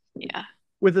 Spain. Yeah.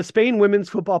 With the Spain women's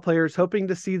football players hoping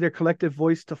to see their collective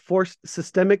voice to force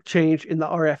systemic change in the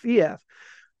RFEF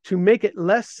to make it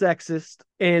less sexist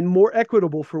and more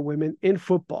equitable for women in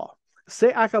football.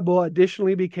 Se Acabó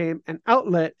additionally became an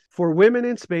outlet for women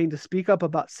in Spain to speak up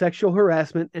about sexual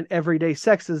harassment and everyday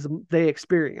sexism they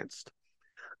experienced.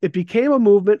 It became a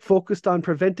movement focused on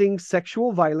preventing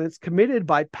sexual violence committed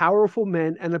by powerful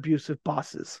men and abusive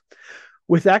bosses.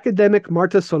 With academic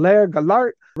Marta Soler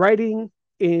Galart writing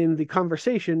in The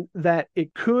Conversation that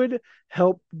it could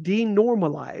help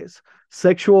denormalize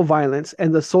sexual violence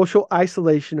and the social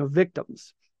isolation of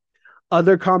victims.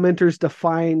 Other commenters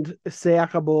defined Se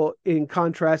Acabó in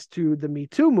contrast to the Me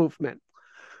Too movement.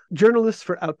 Journalists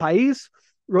for El País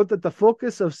wrote that the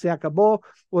focus of Se Acabó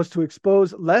was to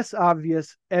expose less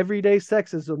obvious everyday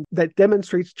sexism that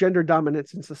demonstrates gender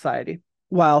dominance in society.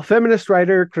 While feminist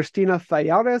writer Cristina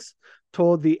Fallares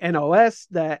told the NOS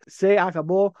that Se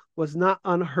Acabó was not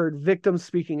unheard victims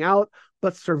speaking out,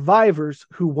 but survivors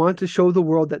who want to show the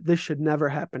world that this should never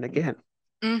happen again.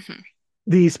 Mm-hmm.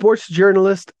 The sports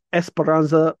journalist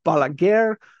Esperanza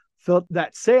Balaguer felt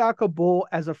that Se Acabó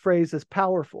as a phrase is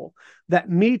powerful, that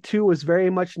Me Too was very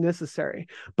much necessary,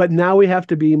 but now we have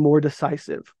to be more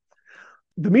decisive.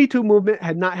 The Me Too movement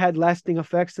had not had lasting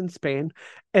effects in Spain,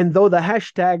 and though the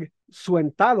hashtag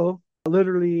Suentalo,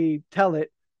 literally tell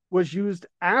it, was used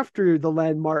after the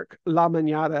landmark La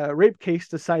Mañana rape case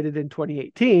decided in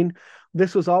 2018,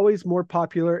 this was always more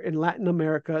popular in Latin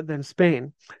America than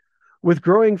Spain. With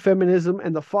growing feminism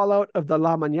and the fallout of the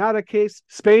La Mañana case,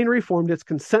 Spain reformed its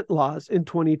consent laws in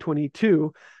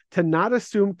 2022 to not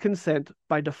assume consent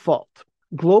by default.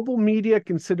 Global media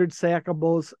considered Se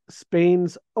Acabó's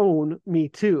Spain's own Me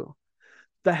Too.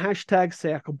 The hashtag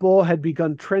Se Acabó had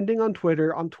begun trending on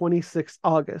Twitter on 26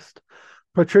 August.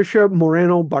 Patricia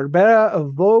Moreno Barbera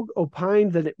of Vogue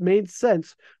opined that it made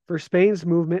sense for Spain's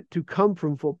movement to come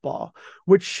from football,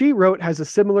 which she wrote has a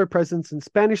similar presence in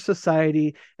Spanish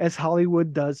society as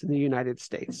Hollywood does in the United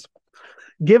States.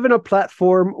 Given a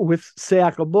platform with Se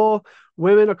Acabó,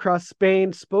 women across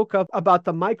Spain spoke up about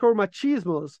the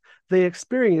micromachismos they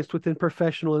experienced within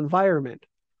professional environment.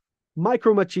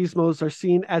 Micromachismos are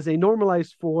seen as a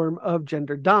normalized form of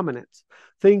gender dominance,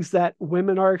 things that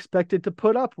women are expected to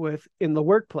put up with in the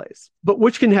workplace, but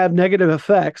which can have negative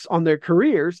effects on their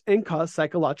careers and cause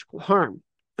psychological harm.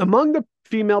 Among the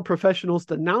female professionals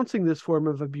denouncing this form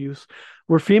of abuse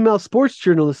were female sports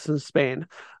journalists in Spain,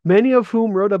 many of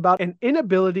whom wrote about an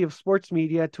inability of sports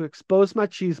media to expose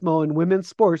machismo in women's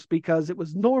sports because it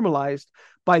was normalized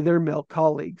by their male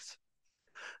colleagues.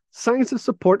 Signs of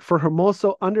support for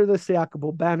Hermoso under the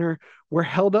Seacabo banner were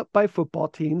held up by football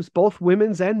teams, both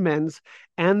women's and men's,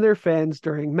 and their fans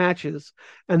during matches,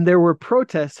 and there were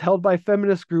protests held by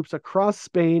feminist groups across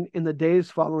Spain in the days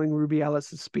following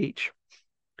Rubiales' speech.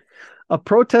 A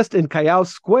protest in Callao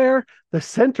Square, the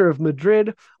center of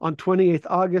Madrid, on 28th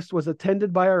August was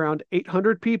attended by around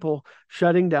 800 people,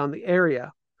 shutting down the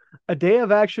area. A day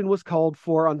of action was called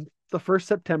for on the 1st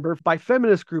September by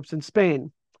feminist groups in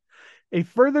Spain. A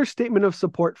further statement of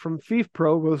support from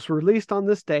FIFPro was released on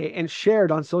this day and shared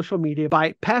on social media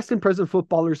by past and present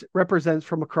footballers it represents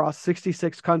from across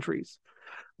 66 countries.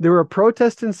 There were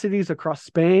protests in cities across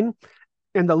Spain,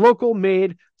 and the local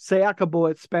made Se acabó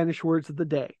its Spanish words of the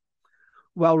day.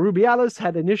 While Rubiales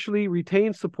had initially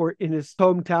retained support in his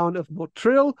hometown of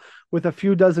Motril, with a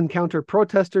few dozen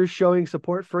counter-protesters showing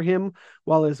support for him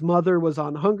while his mother was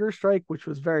on hunger strike, which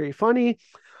was very funny,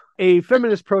 a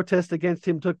feminist protest against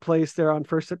him took place there on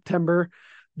 1st September.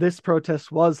 This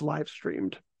protest was live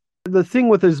streamed. The thing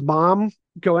with his mom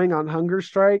going on hunger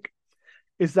strike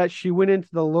is that she went into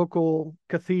the local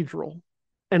cathedral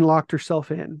and locked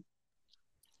herself in.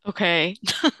 Okay.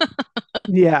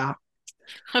 Yeah.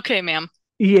 Okay, ma'am.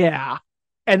 Yeah.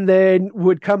 And then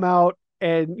would come out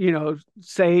and,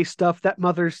 say stuff that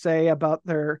mothers say about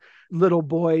their little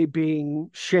boy being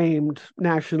shamed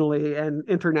nationally and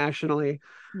internationally,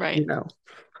 Right. you know.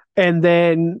 And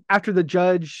then after the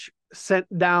judge sent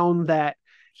down that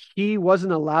he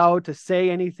wasn't allowed to say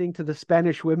anything to the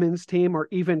Spanish women's team or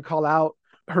even call out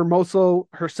Hermoso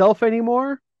herself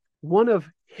anymore, one of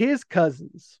his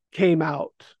cousins came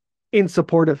out in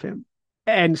support of him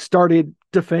and started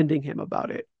defending him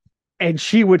about it. And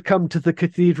she would come to the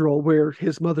cathedral where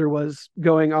his mother was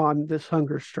going on this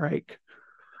hunger strike.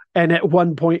 And at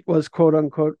one point was quote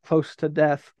unquote close to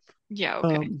death. Yeah,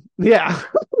 okay. Yeah.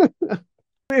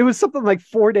 It was something like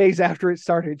 4 days after it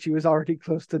started, she was already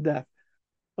close to death.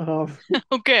 Um,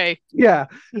 Okay. yeah.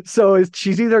 So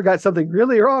she's either got something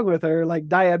really wrong with her, like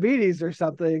diabetes or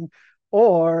something,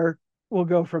 or we'll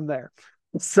go from there.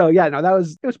 So yeah, no,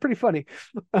 it was pretty funny.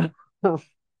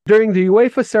 During the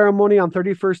UEFA ceremony on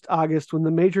 31st August, when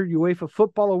the major UEFA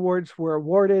football awards were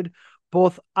awarded,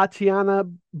 both Atiana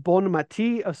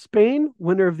Bonmatí of Spain,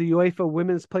 winner of the UEFA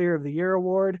Women's Player of the Year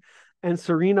award, and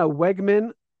Serena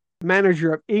Wegman,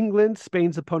 manager of England,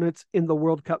 Spain's opponents in the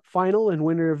World Cup final and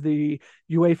winner of the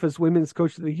UEFA's Women's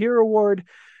Coach of the Year award,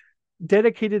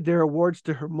 dedicated their awards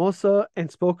to Hermosa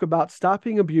and spoke about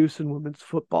stopping abuse in women's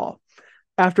football.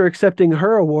 After accepting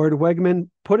her award, Wegman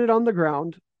put it on the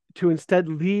ground to instead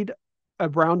lead a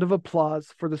round of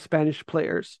applause for the Spanish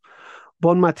players.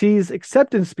 Bonmati's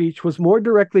acceptance speech was more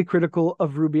directly critical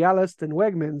of Rubiales than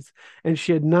Wegman's, and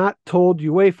she had not told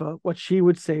UEFA what she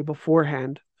would say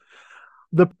beforehand.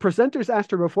 The presenters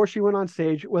asked her before she went on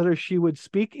stage whether she would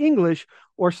speak English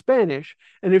or Spanish,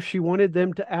 and if she wanted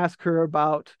them to ask her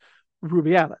about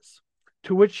Rubiales,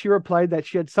 to which she replied that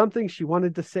she had something she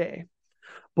wanted to say.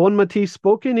 Bonmatí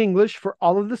spoke in English for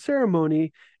all of the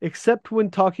ceremony, except when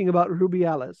talking about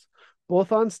Rubiales,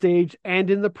 both on stage and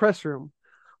in the press room.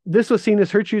 This was seen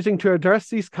as her choosing to address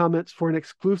these comments for an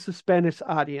exclusive Spanish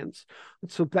audience,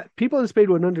 so that people in Spain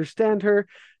would understand her,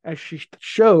 as she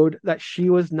showed that she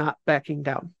was not backing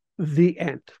down. The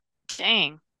end.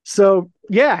 Dang. So,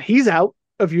 yeah, he's out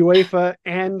of UEFA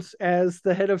and as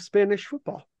the head of Spanish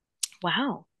football.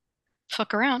 Wow.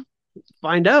 Fuck around.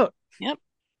 Find out. Yep.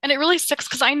 And it really sucks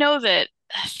because I know that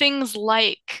things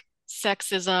like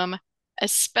sexism,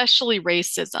 especially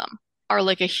racism, are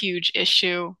like a huge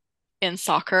issue in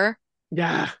soccer.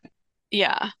 Yeah.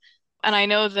 Yeah. And I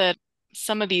know that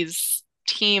some of these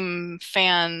team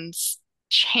fans'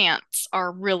 chants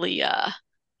are really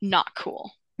not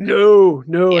cool. No,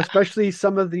 no, Yeah. especially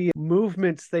some of the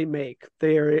movements they make.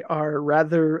 They are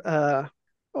rather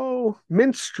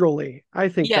minstrelly. I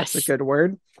think that's a Yes. good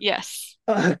word. Yes.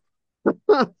 Uh,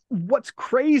 what's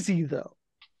crazy though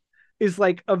is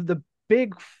like of the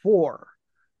big four,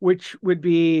 which would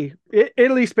be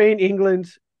Italy, Spain,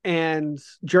 England, and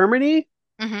Germany,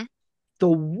 Hmm. the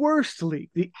worst league,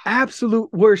 the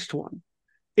absolute worst one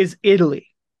is Italy.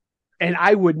 And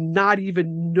I would not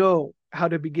even know how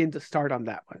to begin to start on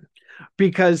that one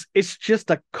because it's just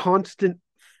a constant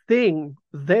thing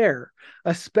there,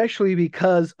 especially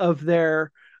because of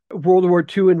their World War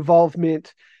II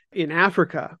involvement in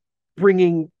Africa,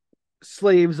 bringing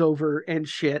slaves over and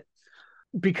shit,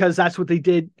 because that's what they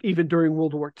did even during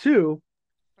World War II.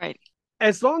 Right.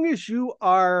 As long as you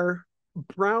are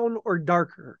brown or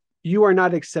darker, you are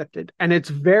not accepted. And it's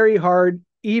very hard,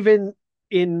 even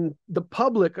in the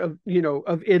public of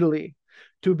Italy,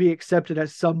 to be accepted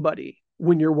as somebody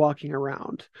when you're walking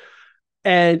around.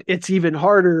 And it's even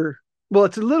harder. Well,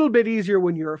 it's a little bit easier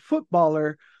when you're a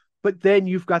footballer, but then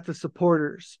you've got the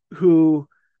supporters who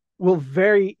will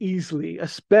very easily,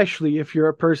 especially if you're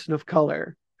a person of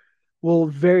color, will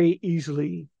very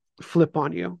easily flip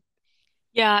on you.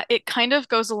 Yeah, it kind of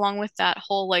goes along with that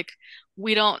whole like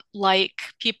we don't like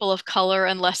people of color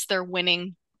unless they're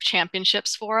winning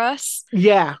championships for us.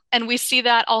 Yeah. And we see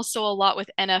that also a lot with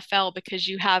NFL because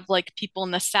you have like people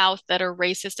in the South that are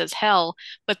racist as hell,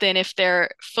 but then if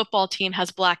their football team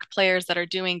has black players that are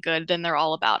doing good, then they're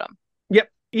all about them. Yep.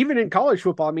 Even in college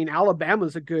football, I mean,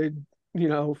 Alabama's a good,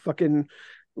 fucking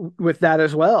with that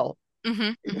as well.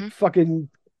 Hmm. Hmm. Fucking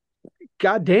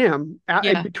goddamn,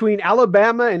 Yeah, between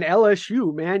Alabama and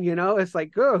LSU, man, it's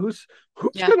like, oh, who's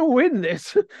yeah, gonna win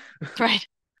this? right.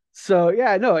 So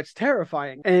yeah, no, it's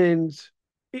terrifying. And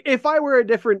if I were a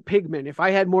different pigment, if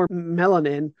I had more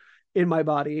melanin in my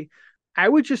body, I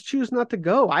would just choose not to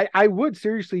go. I would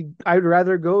seriously, I'd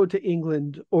rather go to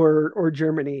England or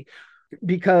Germany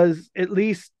because at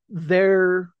least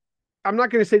they're, I'm not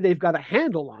going to say they've got a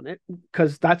handle on it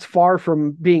because that's far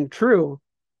from being true,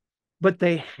 but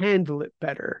they handle it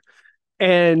better.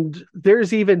 And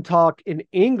there's even talk in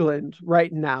England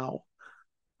right now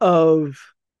of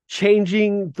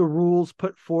changing the rules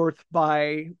put forth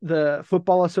by the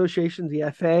Football Association, the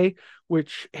FA,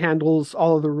 which handles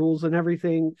all of the rules and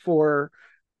everything for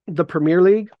the Premier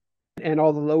League and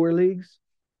all the lower leagues,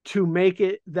 to make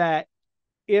it that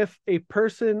if a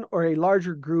person or a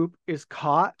larger group is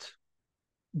caught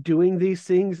doing these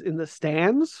things in the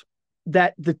stands,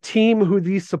 that the team who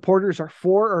these supporters are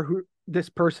for or who this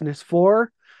person is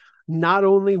for, not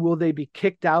only will they be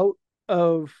kicked out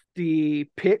of the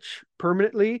pitch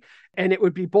permanently, and it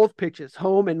would be both pitches,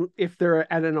 home and if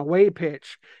they're at an away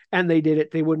pitch and they did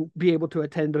it, they wouldn't be able to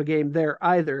attend a game there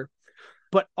either,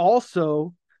 but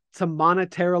also to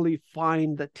monetarily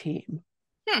fine the team.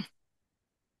 Hmm.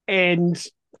 And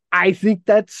I think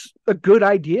that's a good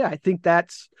idea. I think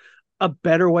that's a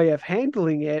better way of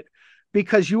handling it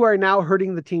because you are now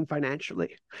hurting the team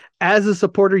financially. As a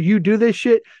supporter, you do this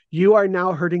shit, you are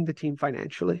now hurting the team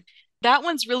financially. That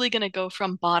one's really going to go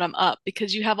from bottom up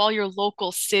because you have all your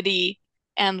local city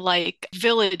and like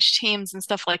village teams and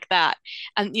stuff like that.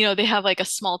 And they have like a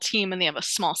small team and they have a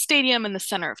small stadium in the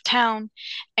center of town.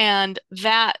 And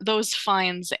that those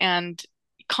fines and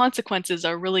consequences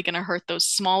are really going to hurt those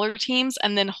smaller teams.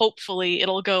 And then hopefully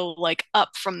it'll go like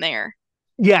up from there.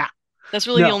 Yeah. That's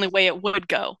really the No. only way it would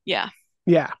go. Yeah.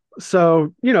 Yeah.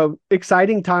 So,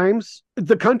 exciting times.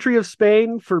 The country of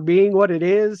Spain, for being what it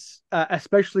is,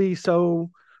 especially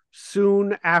so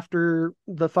soon after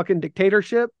the fucking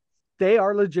dictatorship, they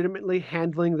are legitimately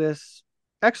handling this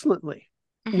excellently.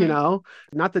 You Hmm. know,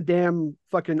 not the damn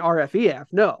fucking RFEF,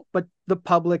 no, but the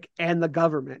public and the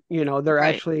government. They're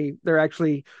Right.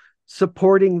 actually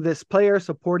supporting this player,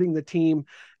 supporting the team,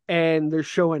 and they're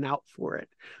showing out for it.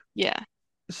 Yeah.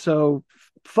 So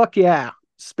fuck yeah,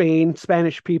 Spain,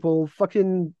 Spanish people,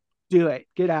 fucking do it.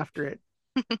 Get after it.